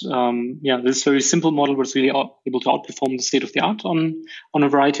that, this very simple model was really able to outperform the state of the art on a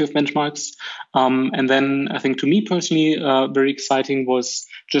variety of benchmarks. And then I think to me personally, very exciting was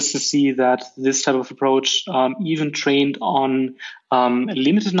just to see that this type of approach even trained on a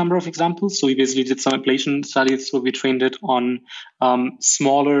limited number of examples. So we basically did some ablation studies where we trained it on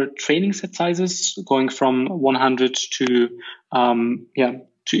smaller training set sizes, going from 100 to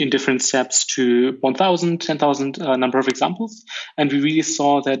in different steps to 1,000, 10,000 number of examples. And we really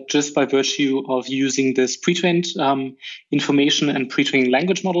saw that just by virtue of using this pre-trained information and pre-trained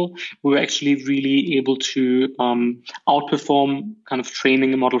language model, we were actually really able to outperform kind of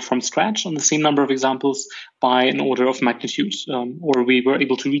training a model from scratch on the same number of examples by an order of magnitude, or we were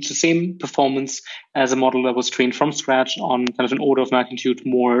able to reach the same performance as a model that was trained from scratch on kind of an order of magnitude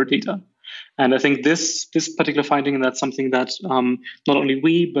more data. And I think this particular finding, and that's something that not only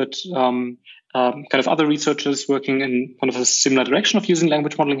we, but kind of other researchers working in kind of a similar direction of using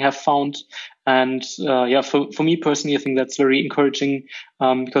language modeling have found. And for me personally, I think that's very encouraging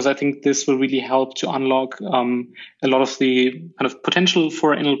because I think this will really help to unlock a lot of the kind of potential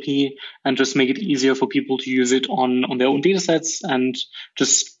for NLP and just make it easier for people to use it on their own data sets, and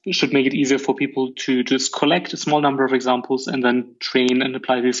just should make it easier for people to just collect a small number of examples and then train and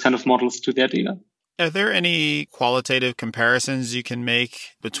apply these kind of models to their data. Are there any qualitative comparisons you can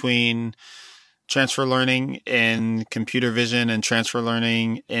make between transfer learning in computer vision and transfer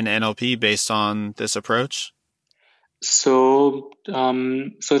learning in NLP based on this approach? So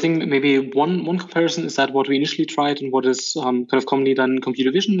I think maybe one comparison is that what we initially tried and what is kind of commonly done in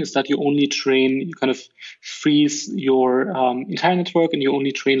computer vision is that you kind of freeze your entire network and you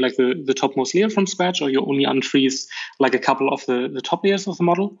only train like the topmost layer from scratch, or you only unfreeze like a couple of the top layers of the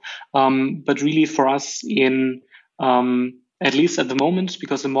model. But really for us at least at the moment,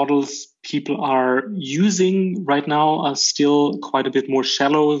 because the models people are using right now are still quite a bit more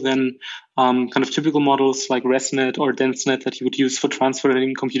shallow than kind of typical models like ResNet or DenseNet that you would use for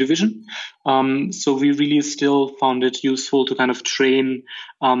transferring computer vision. So we really still found it useful to kind of train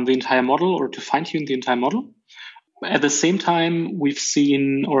the entire model or to fine-tune the entire model. At the same time, we've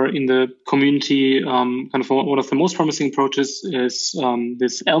seen, or in the community, kind of one of the most promising approaches is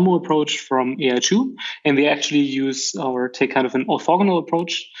this Elmo approach from AI2. And they actually use or take kind of an orthogonal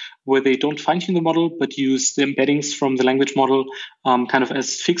approach where they don't fine-tune the model, but use the embeddings from the language model kind of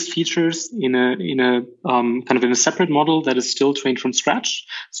as fixed features in a kind of in a separate model that is still trained from scratch.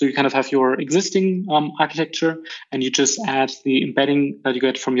 So you kind of have your existing architecture, and you just add the embedding that you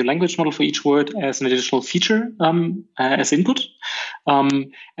get from your language model for each word as an additional feature as input.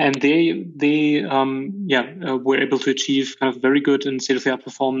 And they were able to achieve kind of very good and state-of-the-art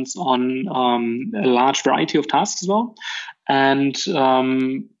performance on a large variety of tasks as well. And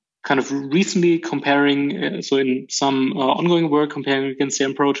kind of recently comparing, so in some ongoing work comparing against their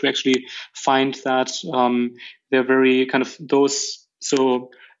approach, we actually find that they're very kind of those.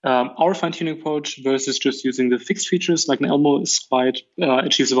 So our fine-tuning approach versus just using the fixed features like an Elmo is quite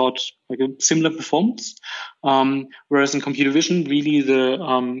achieves about like a similar performance. Whereas in computer vision, really the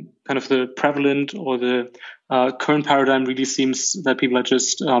kind of the prevalent or the current paradigm really seems that people are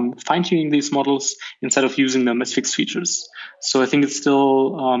just fine-tuning these models instead of using them as fixed features. So I think it's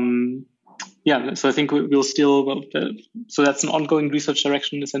still, so I think we'll still, so that's an ongoing research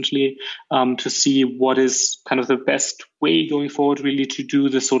direction essentially to see what is kind of the best way going forward really to do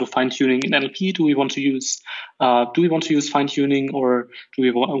this sort of fine-tuning in NLP. Do we want to use fine-tuning, or do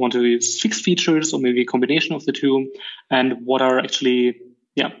we want to use fixed features, or maybe a combination of the two? And what are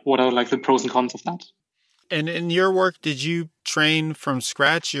like the pros and cons of that? And in your work, did you train from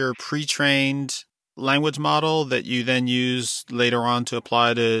scratch your pre-trained language model that you then use later on to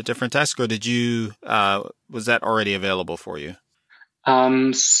apply to different tasks, or did you was that already available for you?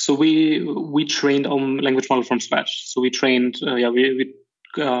 So we trained on language model from scratch. So we trained, we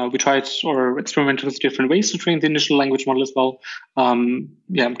tried or experimented with different ways to train the initial language model as well.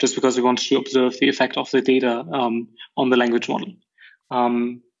 Just because we wanted to observe the effect of the data on the language model.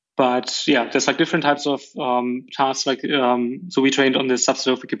 But yeah, there's like different types of tasks. Like so, we trained on the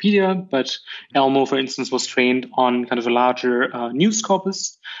subset of Wikipedia, but Elmo, for instance, was trained on kind of a larger news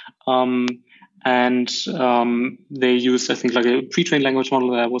corpus, and they used, I think, like a pre-trained language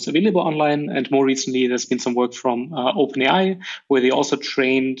model that was available online. And more recently, there's been some work from OpenAI, where they also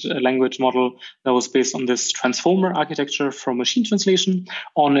trained a language model that was based on this transformer architecture from machine translation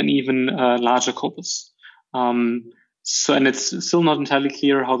on an even larger corpus. So, and it's still not entirely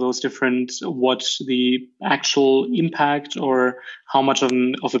clear how those what the actual impact or how much of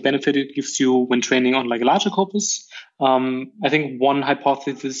a benefit it gives you when training on like a larger corpus. I think one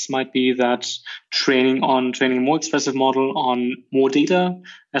hypothesis might be that training a more expressive model on more data,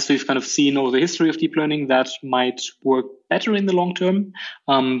 as we've kind of seen over the history of deep learning, that might work better in the long term.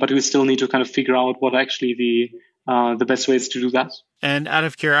 But we still need to kind of figure out what actually the best ways to do that. And out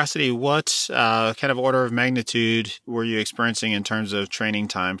of curiosity, what kind of order of magnitude were you experiencing in terms of training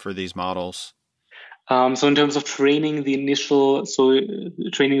time for these models? So in terms of training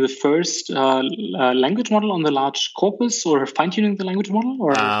training the first language model on the large corpus, or fine-tuning the language model,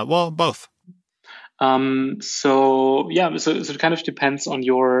 or well, both. So it kind of depends on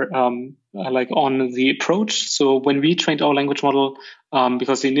your on the approach. So when we trained our language model,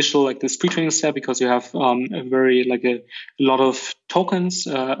 because the initial this pre-training step, because you have a lot of tokens,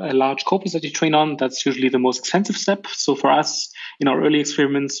 a large corpus that you train on, that's usually the most expensive step. So for us, in our early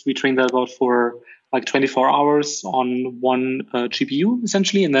experiments, we trained that about for 24 hours on one GPU,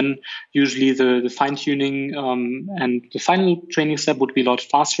 essentially. And then usually the fine-tuning and the final training step would be a lot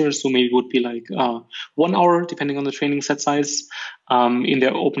faster. So maybe it would be 1 hour, depending on the training set size. In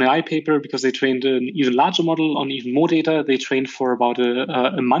their OpenAI paper, because they trained an even larger model on even more data, they trained for about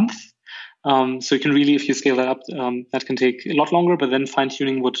a month. So you can really, if you scale that up, that can take a lot longer, but then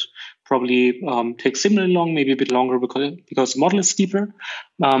fine-tuning would probably take similarly long, maybe a bit longer because the model is steeper.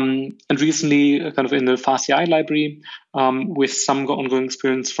 And recently, kind of in the FastAI library, with some ongoing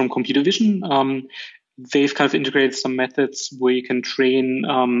experience from computer vision, they've kind of integrated some methods where you can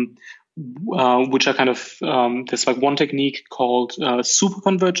train which are kind of there's one technique called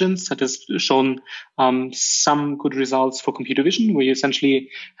superconvergence that has shown some good results for computer vision, where you essentially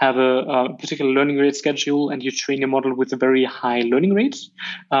have a particular learning rate schedule and you train your model with a very high learning rate.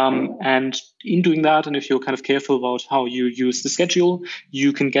 And in doing that, and if you're kind of careful about how you use the schedule,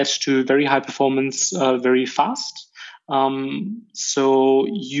 you can get to very high performance very fast. So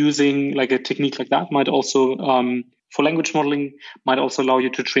using a technique like that might also for language modeling might also allow you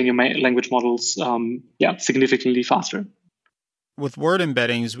to train your language models significantly faster. With word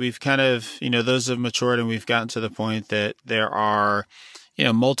embeddings, we've kind of, those have matured and we've gotten to the point that there are,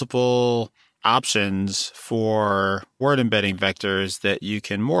 multiple options for word embedding vectors that you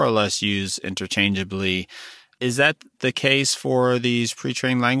can more or less use interchangeably. Is that the case for these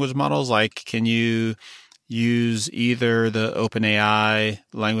pre-trained language models? Like, can you use either the OpenAI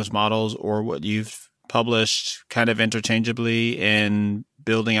language models or what you've published kind of interchangeably in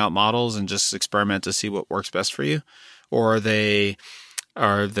building out models and just experiment to see what works best for you? Or are the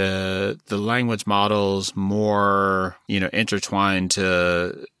language models more, intertwined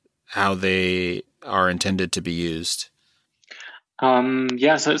to how they are intended to be used? So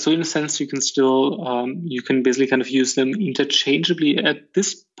in a sense, you can still, you can basically kind of use them interchangeably at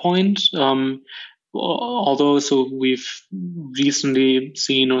this point. Although, so we've recently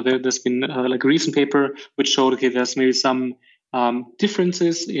seen, or there's been like a recent paper which showed, okay, there's maybe some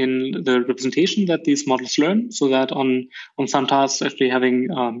differences in the representation that these models learn, so that on some tasks, actually having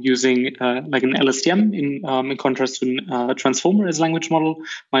using like an LSTM in contrast to a transformer as a language model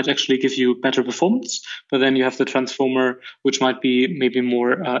might actually give you better performance. But then you have the transformer, which might be maybe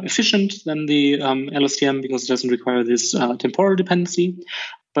more efficient than the LSTM because it doesn't require this temporal dependency.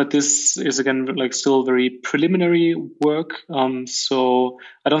 But this is, again, like still very preliminary work. So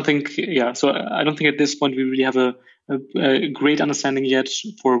I don't think at this point we really have a great understanding yet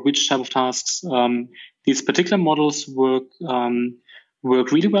for which type of tasks these particular models work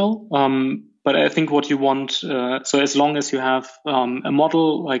really well. But I think what you want, so as long as you have a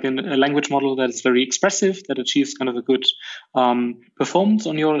model, like a language model that is very expressive, that achieves kind of a good performance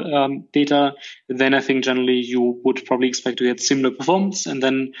on your data, then I think generally you would probably expect to get similar performance. And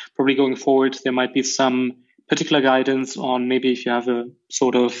then probably going forward, there might be some particular guidance on maybe if you have a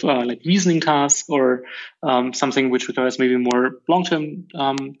sort of like reasoning task or something which requires maybe more long-term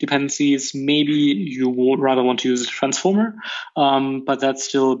dependencies, maybe you would rather want to use a transformer, but that's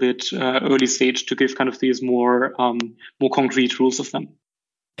still a bit early stage to give kind of these more concrete rules of them.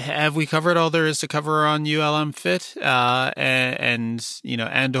 Have we covered all there is to cover on ULM Fit? And/or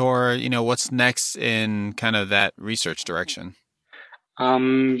what's next in kind of that research direction? So I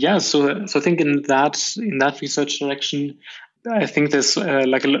think in that research direction, I think there's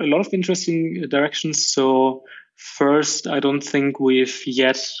like a lot of interesting directions. So first, I don't think we've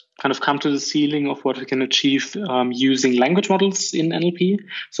yet kind of come to the ceiling of what we can achieve using language models in NLP.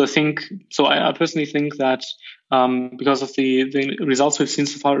 I personally think that because of the results we've seen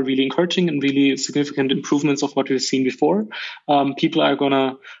so far are really encouraging and really significant improvements of what we've seen before, people are going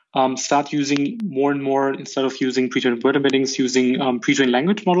to start using more and more, instead of using pre-trained word embeddings, using pre-trained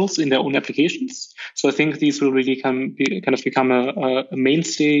language models in their own applications. So I think these will really become a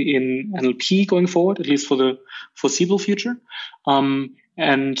mainstay in NLP going forward, at least for the foreseeable future.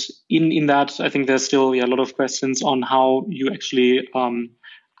 And in that, I think there's still a lot of questions on how you actually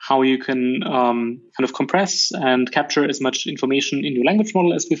how you can kind of compress and capture as much information in your language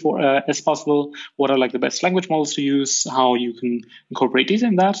model as possible. What are like the best language models to use? How you can incorporate data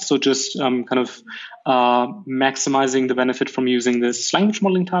in that. So just maximizing the benefit from using this language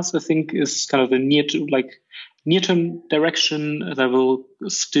modeling task, I think, is kind of the near-term direction that will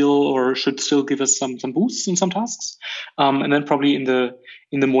still or should still give us some boosts in some tasks. And then probably in the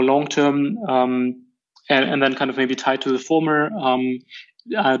more long term, and then kind of maybe tied to the former,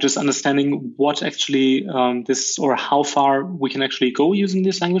 just understanding what actually this, or how far we can actually go using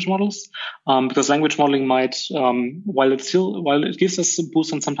these language models, because language modeling might, while it gives us a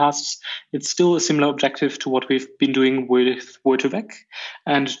boost on some tasks, it's still a similar objective to what we've been doing with Word2Vec,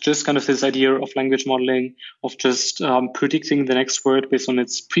 and just kind of this idea of language modeling of just predicting the next word based on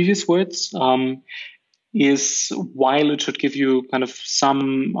its previous words. Is, while it should give you kind of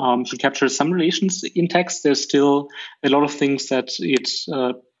should capture some relations in text, there's still a lot of things that it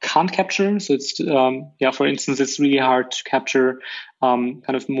can't capture. So it's, for instance, it's really hard to capture kind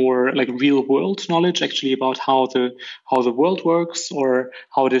of more like real world knowledge actually about how the world works, or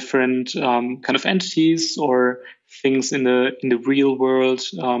how different kind of entities or things in the real world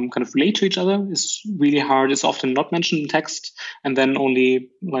kind of relate to each other is really hard. It's often not mentioned in text, and then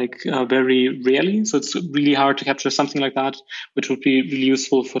only very rarely. So it's really hard to capture something like that, which would be really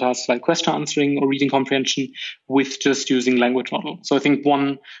useful for tasks like question answering or reading comprehension with just using language model. So I think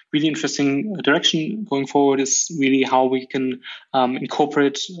one really interesting direction going forward is really how we can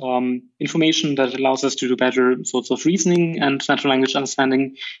incorporate information that allows us to do better sorts of reasoning and natural language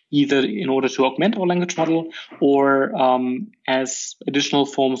understanding, either in order to augment our language model, or as additional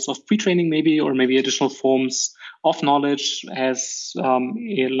forms of pre-training maybe, or maybe additional forms of knowledge as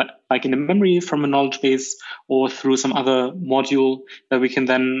like in a memory from a knowledge base, or through some other module that we can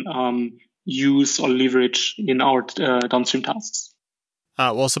then use or leverage in our downstream tasks.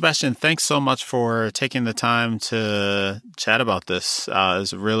 Well, Sebastian, thanks so much for taking the time to chat about this.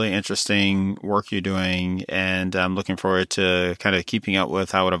 It's really interesting work you're doing, and I'm looking forward to kind of keeping up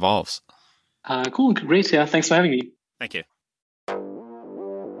with how it evolves. Cool. Great. Yeah. Thanks for having me. Thank you.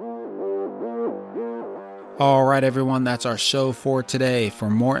 All right, everyone, that's our show for today. For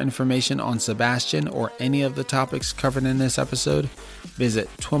more information on Sebastian or any of the topics covered in this episode, visit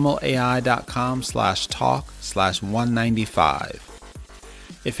twimlai.com/talk/195.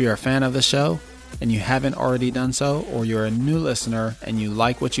 If you're a fan of the show and you haven't already done so, or you're a new listener and you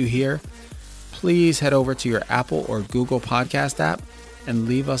like what you hear, please head over to your Apple or Google Podcast app and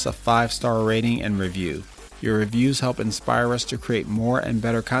leave us a 5-star rating and review. Your reviews help inspire us to create more and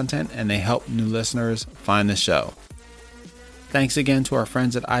better content, and they help new listeners find the show. Thanks again to our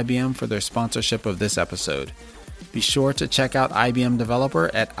friends at IBM for their sponsorship of this episode. Be sure to check out IBM Developer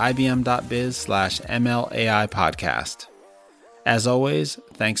at ibm.biz/MLAI podcast. As always,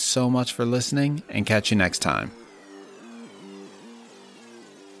 thanks so much for listening, and catch you next time.